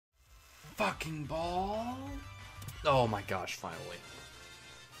fucking ball. Oh my gosh, finally.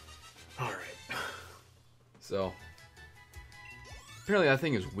 Alright. So, apparently that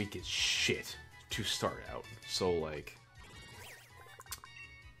thing is weak as shit to start out. So, like,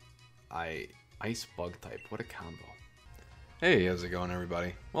 Ice Bug type, what a combo. Hey, how's it going,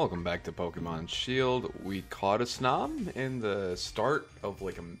 everybody? Welcome back to Pokemon Shield. We caught a Snom in the start of,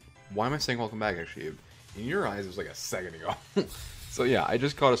 like, why am I saying welcome back, actually? In your eyes, it was like a second ago. So, yeah, I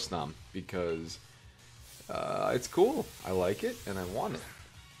just caught a Snom because it's cool. I like it, and I want it.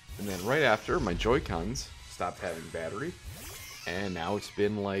 And then right after, my Joy-Cons stopped having battery, and now it's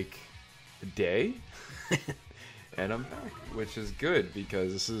been, like, a day, and I'm back, which is good,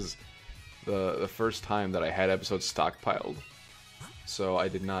 because this is the first time that I had episodes stockpiled, so I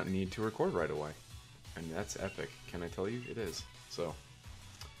did not need to record right away. And that's epic. Can I tell you? It is. So,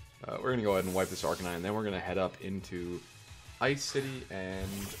 we're going to go ahead and wipe this Arcanine, and then we're going to head up into Ice City, and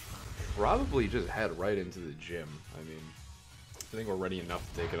probably just head right into the gym. I mean, I think we're ready enough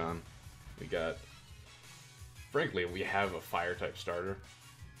to take it on. We got... Frankly, we have a Fire-type starter,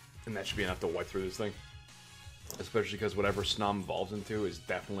 and that should be enough to wipe through this thing. Especially because whatever Snom evolves into is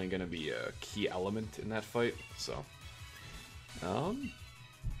definitely going to be a key element in that fight, so...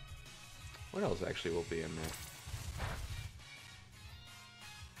 what else actually will be in there?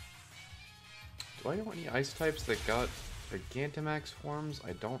 Do I know any Ice types that got the Gigantamax forms?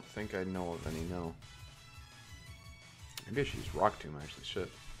 I don't think I know of any, no. Maybe I should use Rock Tomb, actually,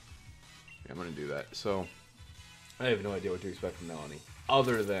 shit. Yeah, I'm gonna do that. So, I have no idea what to expect from Melanie.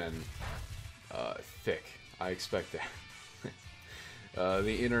 Other than, thick. I expect that.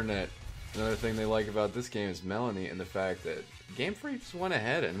 The internet, another thing they like about this game is Melanie, and the fact that Game Freaks went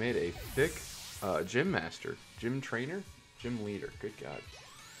ahead and made a thick gym master, gym trainer, gym leader. Good God.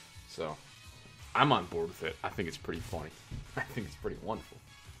 So, I'm on board with it. I think it's pretty funny. I think it's pretty wonderful.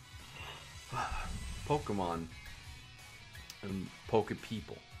 Pokemon and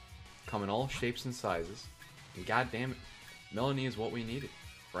Poke-People come in all shapes and sizes. And goddamn it, Melanie is what we needed,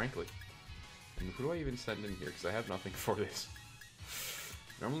 frankly. And who do I even send in here? Because I have nothing for this.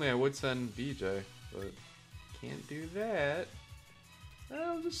 Normally I would send BJ, but can't do that.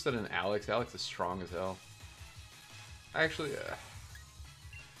 I'll just send in Alex. Alex is strong as hell. Actually,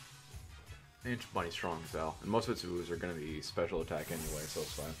 Inch Bunny's strong as hell. And most of its moves are going to be special attack anyway, so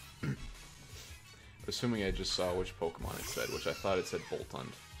it's fine. Assuming I just saw which Pokemon it said, which I thought it said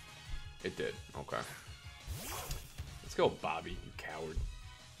Boltund. It did. Okay. Let's go, Bobby, you coward.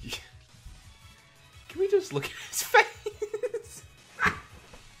 Can we just look at his face?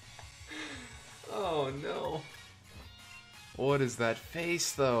 Oh, no. What is that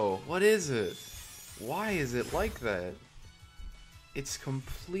face, though? What is it? Why is it like that? It's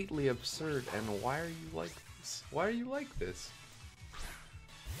completely absurd, and why are you like this? Why are you like this?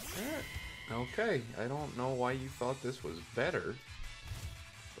 Okay, I don't know why you thought this was better,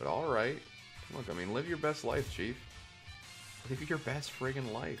 but alright. Look, I mean, live your best life, Chief. Live your best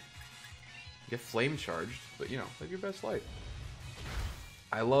friggin' life. Get flame charged, but, you know, live your best life.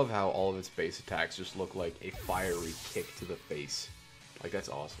 I love how all of its base attacks just look like a fiery kick to the face. Like, that's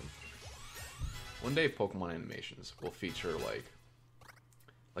awesome. One day, Pokemon animations will feature, like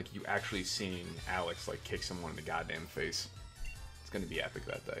you actually seeing Alex, like, kick someone in the goddamn face. It's gonna be epic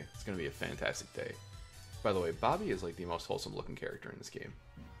that day. It's gonna be a fantastic day. By the way, Bobby is, like, the most wholesome looking character in this game.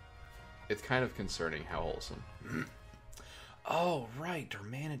 It's kind of concerning how wholesome. Oh, right,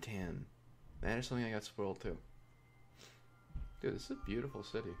 Darmanitan. That is something I got spoiled, too. Dude, this is a beautiful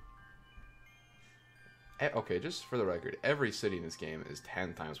city. Okay, just for the record, every city in this game is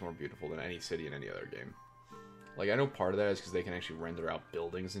 10 times more beautiful than any city in any other game. Like, I know part of that is because they can actually render out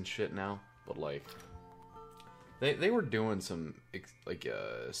buildings and shit now, but, like, they were doing some,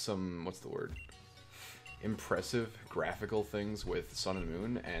 what's the word? Impressive graphical things with Sun and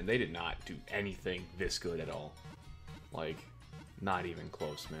Moon, and they did not do anything this good at all. Like, not even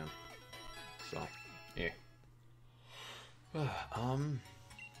close, man. So, yeah. What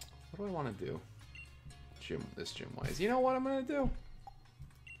do I want to do? This gym-wise. You know what I'm going to do?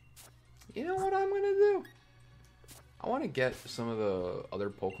 You know what I'm going to do? I want to get some of the other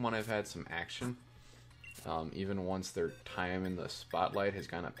Pokemon I've had some action. Even once their time in the spotlight has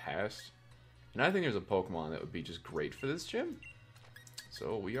kind of passed. And I think there's a Pokemon that would be just great for this gym.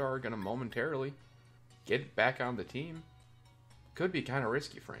 So we are going to momentarily get it back on the team. Could be kind of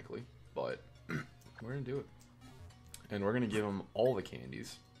risky, frankly. But we're going to do it. And we're going to give him all the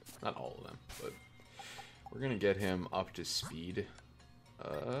candies. Not all of them, but we're going to get him up to speed.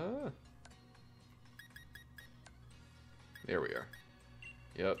 There we are.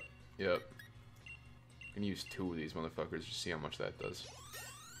 Yep. I'm going to use 2 of these motherfuckers to see how much that does.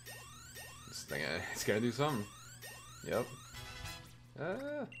 It's gonna do something. Yep.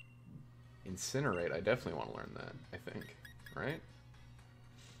 Incinerate. I definitely want to learn that, I think. Right?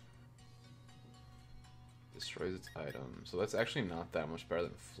 Destroys its item. So that's actually not that much better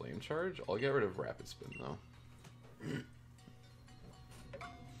than Flame Charge. I'll get rid of Rapid Spin, though.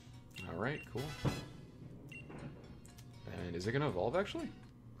 Alright, cool. And is it going to evolve, actually?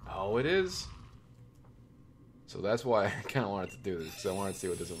 Oh, it is! So that's why I kind of wanted to do this, because I wanted to see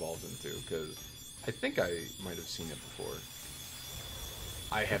what this evolves into, because I think I might have seen it before.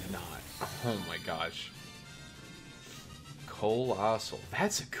 I have not. Oh my gosh. Colossal.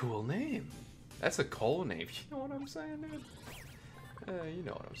 That's a cool name. That's a coal name. You know what I'm saying, dude? You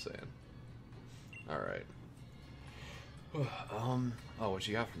know what I'm saying. Alright. Oh, what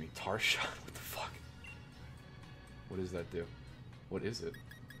you got for me? Tar Shot? What the fuck? What does that do? What is it?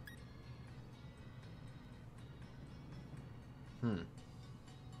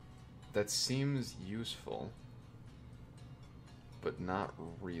 That seems useful. But not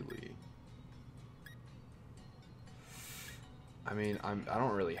really. I mean, I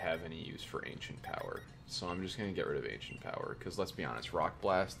don't really have any use for Ancient Power, so I'm just gonna get rid of Ancient Power, because let's be honest, Rock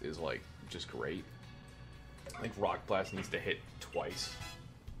Blast is, like, just great. I think Rock Blast needs to hit twice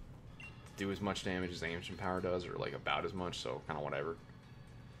to do as much damage as Ancient Power does, or, like, about as much, so kind of whatever.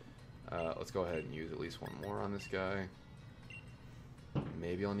 Let's go ahead and use at least one more on this guy.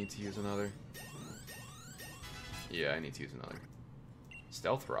 Maybe I'll need to use another. Yeah, I need to use another.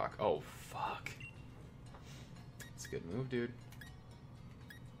 Stealth Rock. Oh, fuck. It's a good move, dude.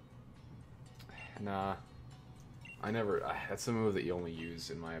 Nah. I never... that's the move that you only use,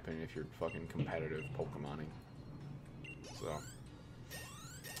 in my opinion, if you're fucking competitive Pokemoning. So...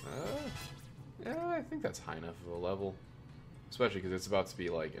 yeah, I think that's high enough of a level. Especially because it's about to be,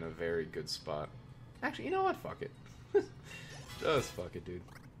 like, in a very good spot. Actually, you know what? Fuck it. Just fuck it, dude.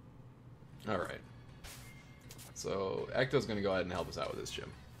 Alright. So, Ecto's gonna go ahead and help us out with this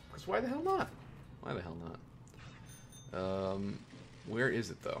gym. Because why the hell not? Why the hell not? Where is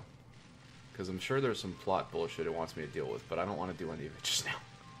it, though? Because I'm sure there's some plot bullshit it wants me to deal with, but I don't want to do any of it just now.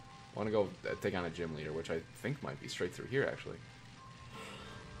 I want to go take on a gym leader, which I think might be straight through here, actually.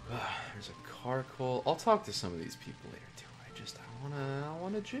 There's a Carkol. I'll talk to some of these people later, too. I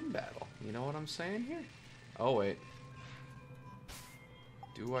want a gym battle. You know what I'm saying here? Oh, wait.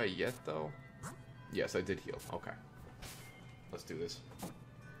 Do I yet, though? Yes, I did heal. Okay. Let's do this.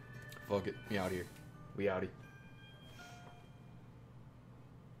 Fuck it. Me out here. We outie.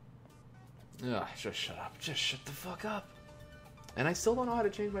 Ugh, just shut up. Just shut the fuck up. And I still don't know how to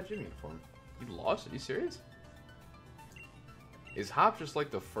change my gym uniform. You lost? Are you serious? Is Hop just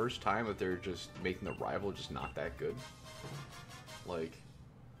like the first time that they're just making the rival just not that good? Like,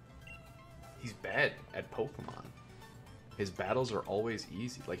 he's bad at Pokemon. His battles are always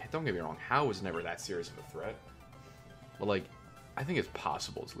easy. Like, don't get me wrong, Hao was never that serious of a threat. But, like, I think it's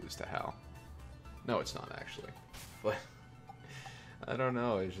possible to lose to Hao. No, it's not, actually. But, I don't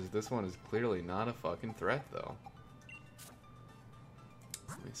know. It's just, this one is clearly not a fucking threat, though.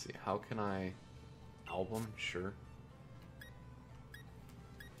 Let me see. How can I... Album? Sure.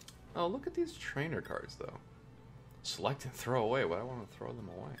 Oh, look at these trainer cards, though. Select and throw away. Why do I want to throw them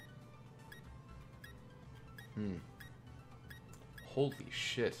away? Holy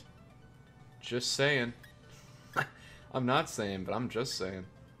shit. Just saying. I'm not saying, but I'm just saying.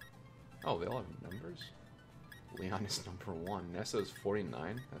 Oh, they all have numbers? Leon is number 1. Nessa is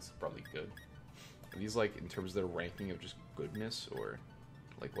 49. That's probably good. Are these, like, in terms of their ranking of just goodness, or,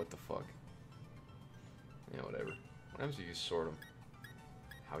 like, what the fuck? Yeah, whatever. What happens if you sort them?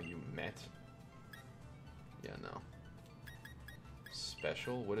 How you met? Yeah, no.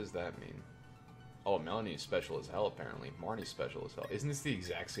 Special? What does that mean? Oh, Melanie's special as hell, apparently. Marnie's special as hell. Isn't this the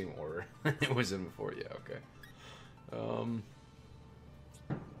exact same order it was in before? Yeah, okay. Oh,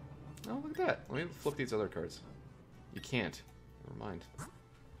 look at that. Let me flip these other cards. You can't. Never mind.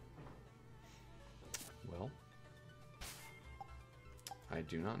 Well. I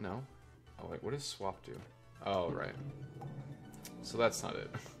do not know. Oh, wait, what does swap do? Oh, right. So that's not it.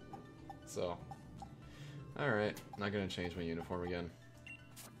 So. Alright. Not gonna change my uniform again.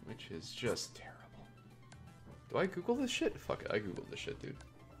 Which is just terrible. Do I Google this shit? Fuck it, I Googled this shit, dude.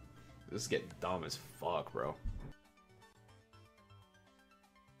 This is getting dumb as fuck, bro.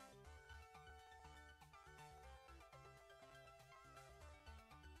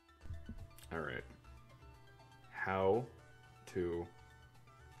 Alright. How to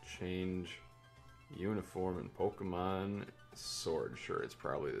change uniform in Pokemon Sword. Sure, it's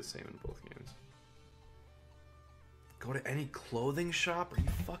probably the same in both games. Go to any clothing shop? Are you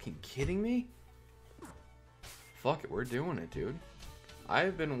fucking kidding me? Fuck it, we're doing it, dude.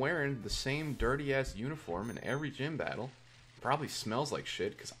 I've been wearing the same dirty-ass uniform in every gym battle. Probably smells like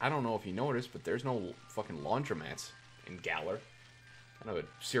shit, because I don't know if you noticed, but there's no fucking laundromats in Galar. I know a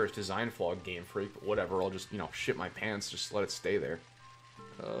serious design flaw, Game Freak, but whatever. I'll just, you know, shit my pants, just let it stay there.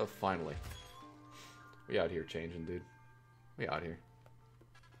 Finally. We out here changing, dude. We out here.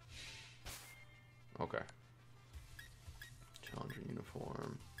 Okay. Challenger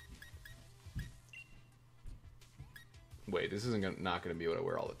uniform. Wait, this isn't not going to be what I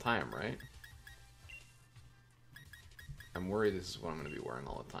wear all the time, right? I'm worried this is what I'm going to be wearing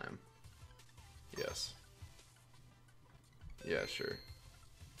all the time. Yes. Yeah, sure.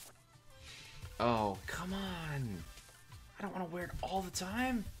 Oh, come on. I don't want to wear it all the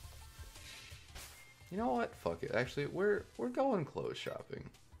time. You know what? Fuck it. Actually, we're going clothes shopping.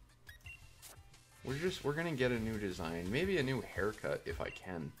 We're gonna get a new design, maybe a new haircut if I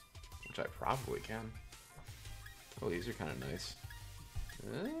can, which I probably can. Oh, these are kind of nice.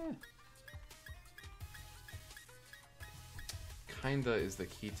 Kinda is the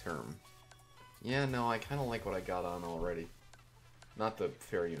key term. Yeah, no, I kind of like what I got on already. Not the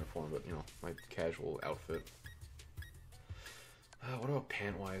fair uniform, but, you know, my casual outfit. What about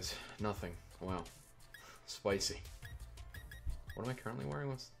pant-wise? Nothing. Wow. Spicy. What am I currently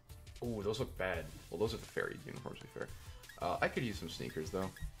wearing? Oh, those look bad. Well, those are the fairy uniforms, to be fair. I could use some sneakers, though.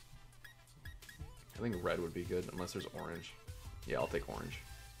 I think red would be good, unless there's orange. Yeah, I'll take orange.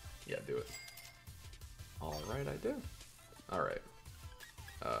 Yeah, do it. Alright, I do. Alright.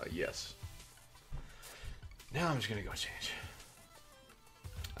 Yes. Now I'm just gonna go change.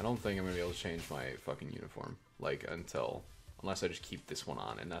 I don't think I'm gonna be able to change my fucking uniform. Like, unless I just keep this one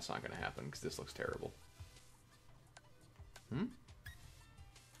on, and that's not gonna happen, because this looks terrible. Hmm?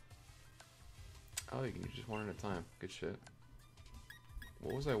 Oh, you can use just one at a time. Good shit.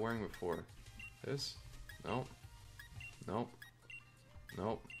 What was I wearing before? This? Nope. Nope.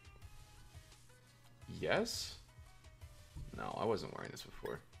 Nope. Yes? No, I wasn't wearing this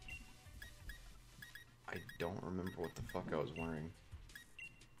before. I don't remember what the fuck I was wearing.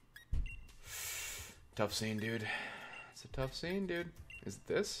 Tough scene, dude. It's a tough scene, dude. Is it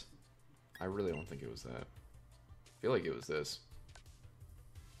this? I really don't think it was that. I feel like it was this.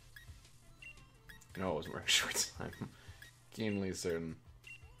 No, I wasn't wearing shorts. I'm keenly certain.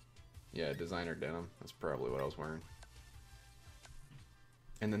 Yeah, designer denim. That's probably what I was wearing.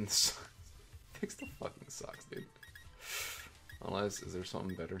 And then the fix the fucking socks, dude. Unless, is there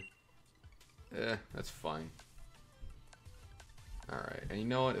something better? That's fine. Alright, and you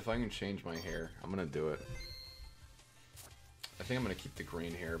know what? If I can change my hair, I'm gonna do it. I think I'm gonna keep the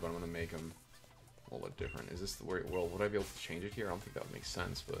green hair, but I'm gonna make them a little bit different. Is this the way? Well, would I be able to change it here? I don't think that would make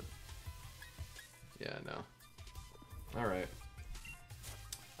sense, but yeah, no. Alright.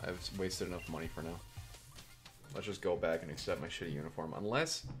 I've wasted enough money for now. Let's just go back and accept my shitty uniform.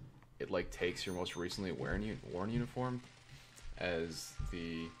 Unless it, like, takes your most recently worn uniform as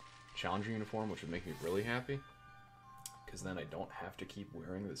the Challenger uniform, which would make me really happy. Because then I don't have to keep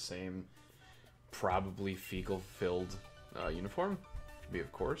wearing the same, probably fecal-filled uniform. Should be,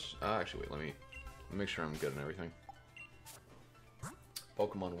 of course. Actually, wait, let me make sure I'm good and everything.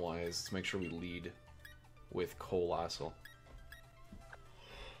 Pokemon-wise, let's make sure we lead with Colossal.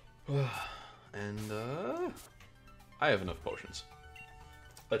 And, I have enough potions.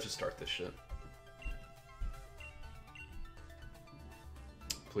 Let's just start this shit.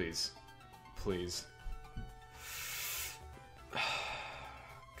 Please. Please.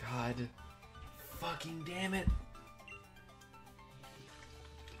 God. Fucking damn it.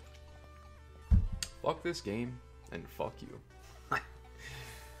 Fuck this game, and fuck you.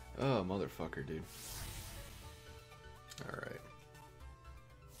 Oh, motherfucker, dude. Alright.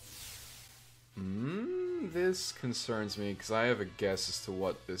 This concerns me, because I have a guess as to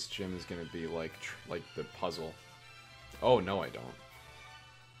what this gym is going to be like the puzzle. Oh, no, I don't.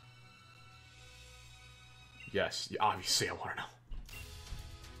 Yes, obviously I want to know.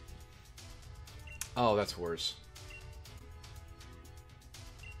 Oh, that's worse.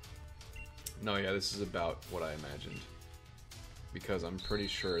 No, yeah, this is about what I imagined. Because I'm pretty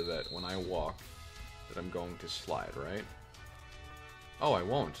sure that when I walk, that I'm going to slide, right? Oh, I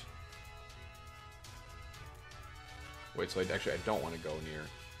won't. Wait, so I don't want to go near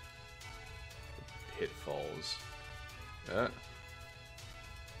pitfalls.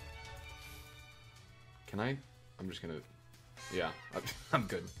 Can I? I'm just gonna... Yeah, I'm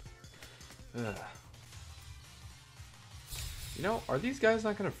good. Ugh. You know, are these guys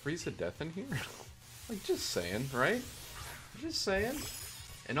not gonna freeze to death in here? Like, just saying, right? Just saying.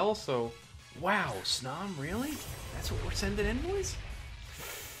 And also, wow, Snom, really? That's what we're sending in, boys?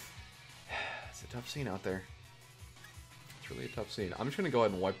 It's a tough scene out there. It's truly a tough scene. I'm just gonna go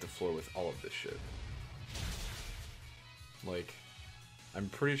ahead and wipe the floor with all of this shit. Like, I'm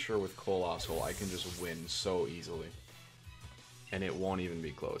pretty sure with Colossal I can just win so easily. And it won't even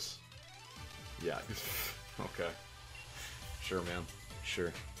be close. Yeah. Okay. Sure, man.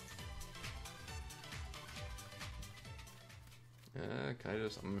 Sure. Can I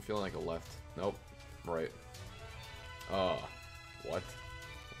just... I'm feeling like a left. Nope. Right. What?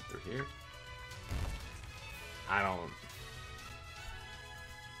 Through here? I don't...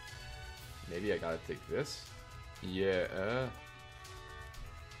 Maybe I gotta take this? Yeah.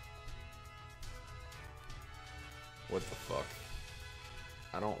 What the fuck?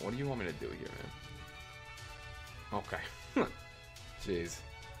 I don't... What do you want me to do here, man? Okay. Jeez.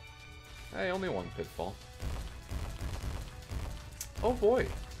 Hey, only one pitfall. Oh boy.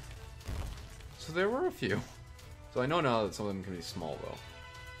 So there were a few. So I know now that some of them can be small, though.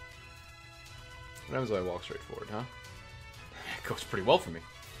 What happens if I walk straight forward, huh? It goes pretty well for me.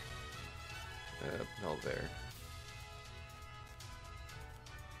 No, there.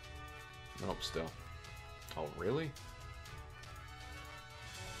 Nope, still. Oh, really?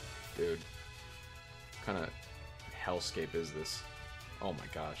 Dude. What kind of hellscape is this? Oh my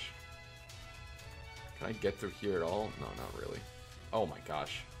gosh. Can I get through here at all? No, not really. Oh my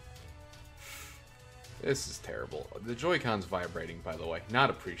gosh. This is terrible. The Joy-Con's vibrating, by the way.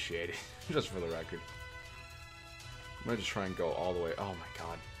 Not appreciated. Just for the record. I'm gonna just try and go all the way. Oh my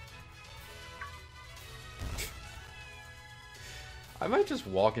god. I might just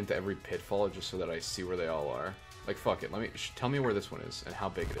walk into every pitfall just so that I see where they all are. Like, fuck it. Let me tell me where this one is and how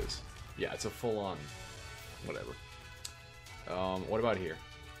big it is. Yeah, it's a full-on... whatever. What about here?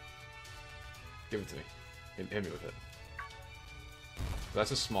 Give it to me. Hit me with it.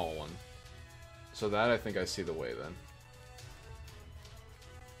 That's a small one. So that, I think I see the way, then.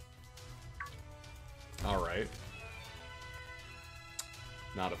 Alright.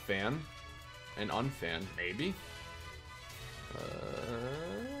 Not a fan. An unfan, maybe?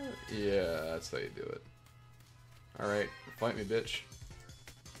 Yeah, that's how you do it. Alright, fight me, bitch.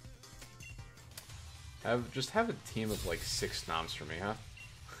 Just have a team of, like, 6 noms for me, huh?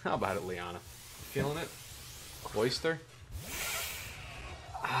 How about it, Liana? Feeling it? Cloister?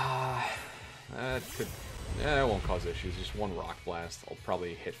 That could... Yeah, it won't cause issues. Just one rock blast. I'll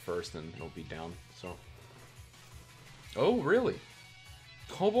probably hit first and it'll be down, so... Oh, really?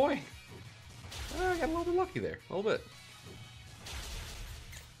 Oh, boy! I got a little bit lucky there. A little bit.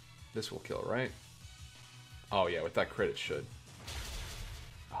 This will kill, right? Oh, yeah, with that crit it should.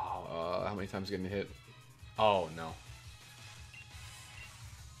 Oh, how many times getting hit? Oh, no.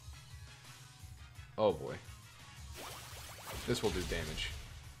 Oh, boy. This will do damage.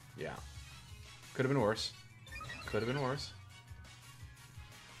 Yeah. Could have been worse. Could have been worse.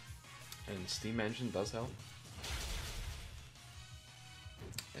 And Steam Engine does help.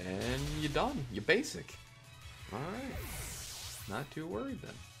 And you're done. You're basic. Alright. Not too worried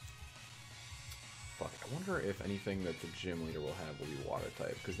then. Fuck, I wonder if anything that the gym leader will have will be water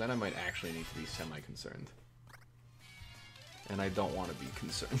type, because then I might actually need to be semi-concerned. And I don't want to be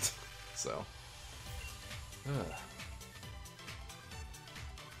concerned. So.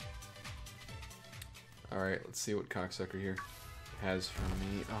 Alright, let's see what cocksucker here has for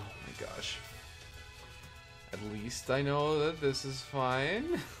me. Oh my gosh. At least I know that this is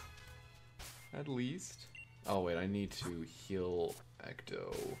fine. At least. Oh wait, I need to heal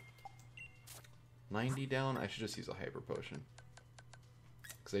Ecto. 90 down? I should just use a Hyper Potion.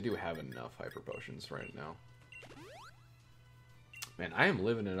 Because I do have enough Hyper Potions right now. Man, I am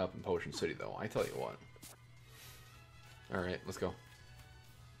living it up in Potion City though, I tell you what. Alright, let's go.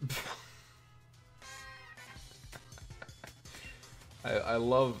 I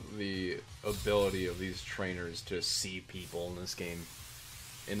love the ability of these trainers to see people in this game,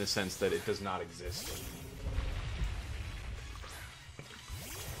 in the sense that it does not exist.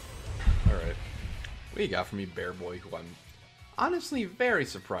 Alright. What do you got for me, Bear Boy, who I'm honestly very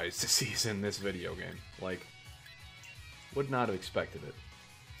surprised to see is in this video game. Like, would not have expected it.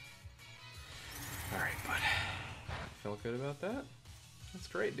 Alright, bud. Felt good about that? That's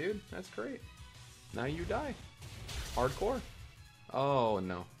great, dude. That's great. Now you die. Hardcore. Oh,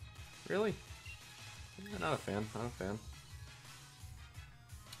 no. Really? Not a fan. Not a fan.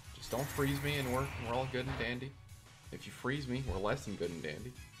 Just don't freeze me and we're all good and dandy. If you freeze me, we're less than good and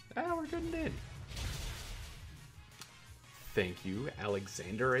dandy. Ah, we're good and dandy. Thank you,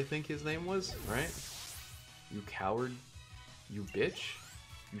 Alexander, I think his name was, right? You coward. You bitch.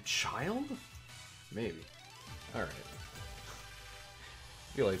 You child? Maybe. Alright.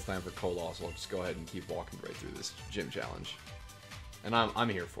 I feel like it's time for Colossal. I'll just go ahead and keep walking right through this gym challenge. And I'm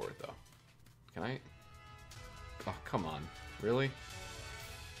here for it, though. Can I? Oh, come on. Really?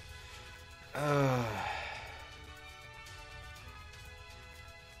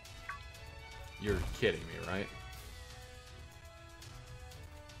 You're kidding me, right?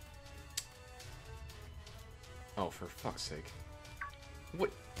 Oh, for fuck's sake.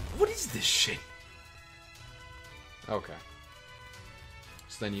 What is this shit? Okay.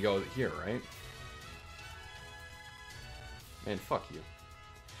 So then you go here, right? Man, fuck you.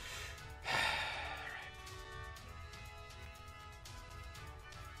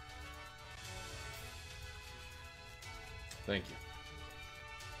 Thank you.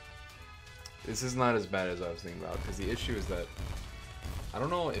 This is not as bad as I was thinking about, because the issue is that I don't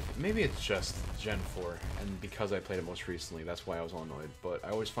know if maybe it's just Gen 4, and because I played it most recently, that's why I was all annoyed. But I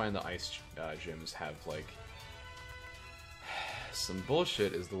always find the ice gyms have like some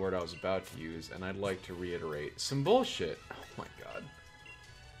bullshit is the word I was about to use, and I'd like to reiterate some bullshit. Oh my god.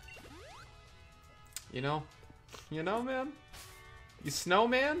 You know, man. You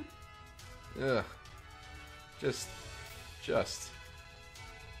snowman? Ugh. Just.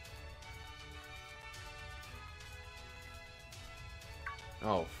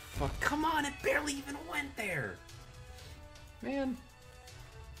 Oh, fuck. Come on, it barely even went there. Man.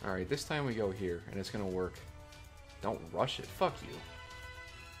 Alright, this time we go here, and it's gonna work. Don't rush it. Fuck you.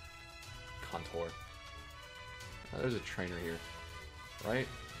 Contour. Oh, there's a trainer here. Right?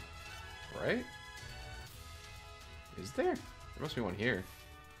 Right? Is there? There must be one here.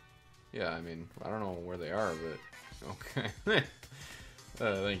 Yeah, I mean, I don't know where they are, but... Okay.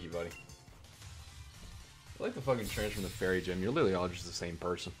 Thank you, buddy. I like the fucking trainers from the fairy gym. You're literally all just the same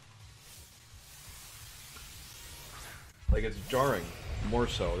person. Like, it's jarring, more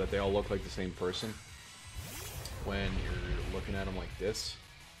so, that they all look like the same person when you're looking at them like this.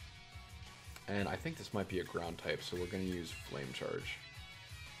 And I think this might be a ground type, so we're going to use Flame Charge.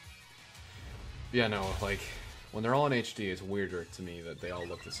 Yeah, no, like, when they're all in HD, it's weirder to me that they all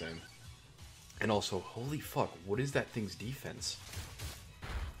look the same. And also, holy fuck, what is that thing's defense?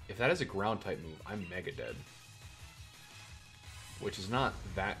 If that is a ground type move, I'm mega dead. Which is not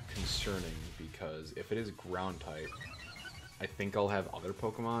that concerning, because if it is ground type, I think I'll have other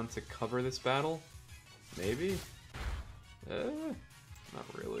Pokemon to cover this battle. Maybe?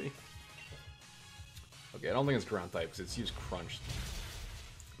 Not really. Okay, I don't think it's ground type, because it's used Crunch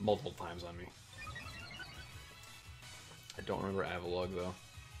multiple times on me. I don't remember Avalugg, though.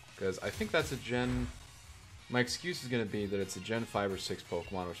 Because I think that's a Gen... My excuse is going to be that it's a Gen 5 or 6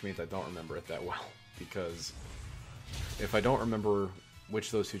 Pokemon, which means I don't remember it that well. Because if I don't remember which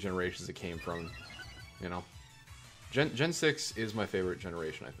of those two generations it came from, you know. Gen 6 is my favorite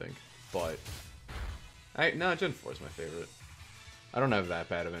generation, I think. But... No, Gen 4 is my favorite. I don't have that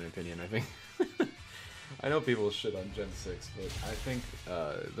bad of an opinion, I think. I know people shit on Gen 6, but I think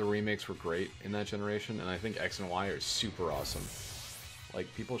the remakes were great in that generation, and I think X and Y are super awesome. Like,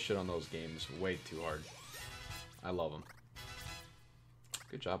 people shit on those games way too hard. I love them.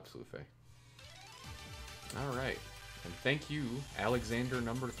 Good job, Sleuthé. Alright. And thank you, Alexander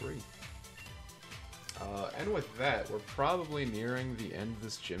number 3. And with that, we're probably nearing the end of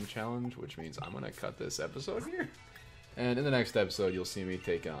this gym challenge, which means I'm going to cut this episode here. And in the next episode, you'll see me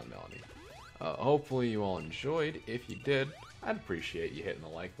take on Melanie. Hopefully you all enjoyed. If you did, I'd appreciate you hitting the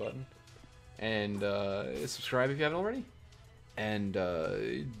like button. And subscribe if you haven't already. And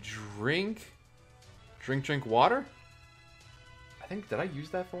drink water? I think, did I use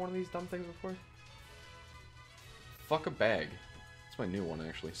that for one of these dumb things before? Fuck a bag. That's my new one,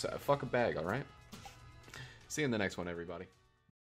 actually. So, fuck a bag, alright? See you in the next one, everybody.